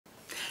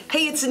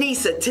Hey, it's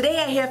Anissa.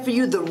 Today I have for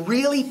you the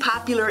really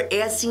popular,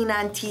 as seen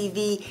on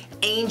TV,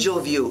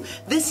 Angel View.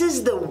 This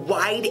is the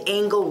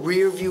wide-angle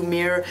rear view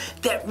mirror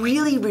that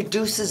really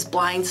reduces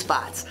blind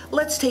spots.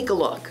 Let's take a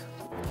look.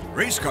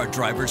 Race car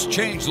drivers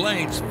change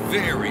lanes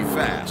very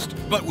fast,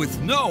 but with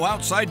no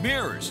outside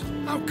mirrors.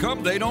 How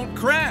come they don't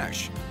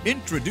crash?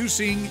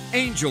 Introducing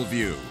Angel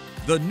View,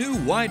 the new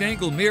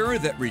wide-angle mirror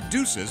that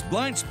reduces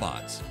blind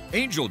spots.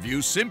 Angel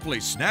View simply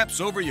snaps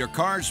over your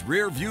car's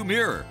rear view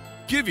mirror,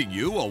 giving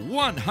you a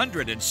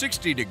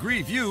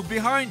 160-degree view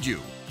behind you.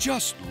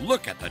 Just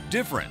look at the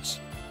difference.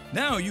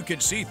 Now you can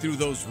see through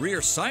those rear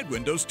side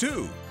windows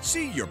too.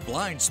 See your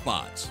blind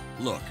spots.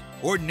 Look,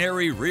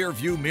 ordinary rear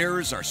view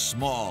mirrors are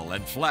small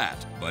and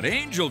flat, but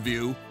Angel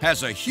View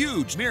has a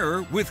huge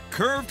mirror with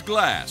curved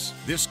glass.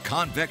 This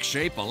convex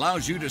shape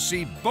allows you to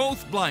see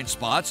both blind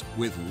spots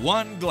with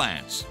one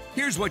glance.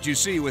 Here's what you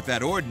see with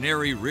that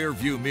ordinary rear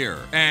view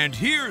mirror. And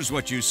here's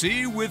what you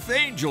see with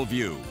Angel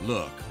View.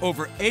 Look,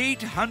 over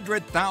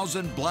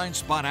 800,000 blind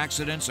spot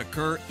accidents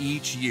occur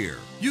each year.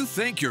 You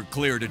think you're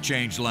clear to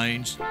change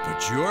lanes,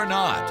 but you're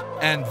not.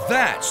 And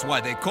that's why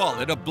they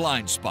call it a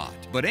blind spot.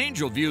 But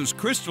Angel View's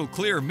crystal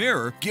clear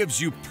mirror gives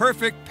you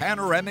perfect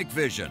panoramic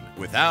vision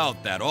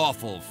without that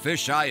awful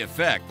fisheye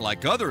effect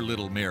like other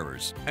little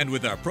mirrors. And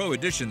with our Pro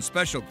Edition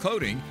special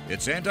coating,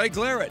 it's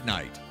anti-glare at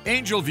night.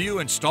 Angel View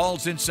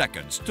installs in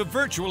seconds to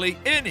virtually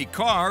any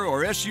car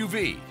or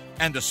SUV,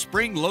 and the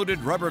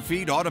spring-loaded rubber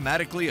feet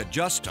automatically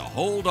adjust to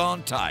hold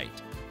on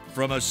tight.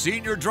 From a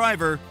senior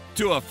driver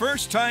to a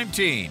first-time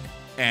teen,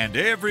 and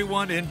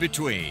everyone in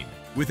between.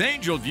 With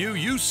Angel View,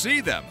 you see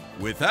them.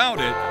 Without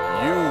it,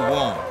 you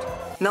won't.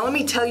 Now let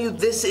me tell you,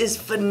 this is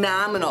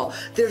phenomenal.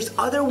 There's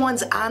other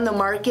ones on the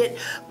market,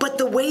 but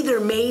the way they're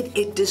made,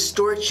 it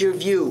distorts your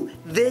view.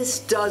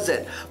 This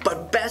doesn't.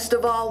 But best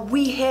of all,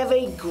 we have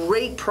a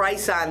great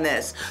price on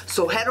this.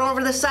 So head over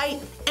to the site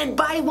and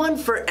buy one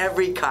for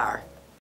every car.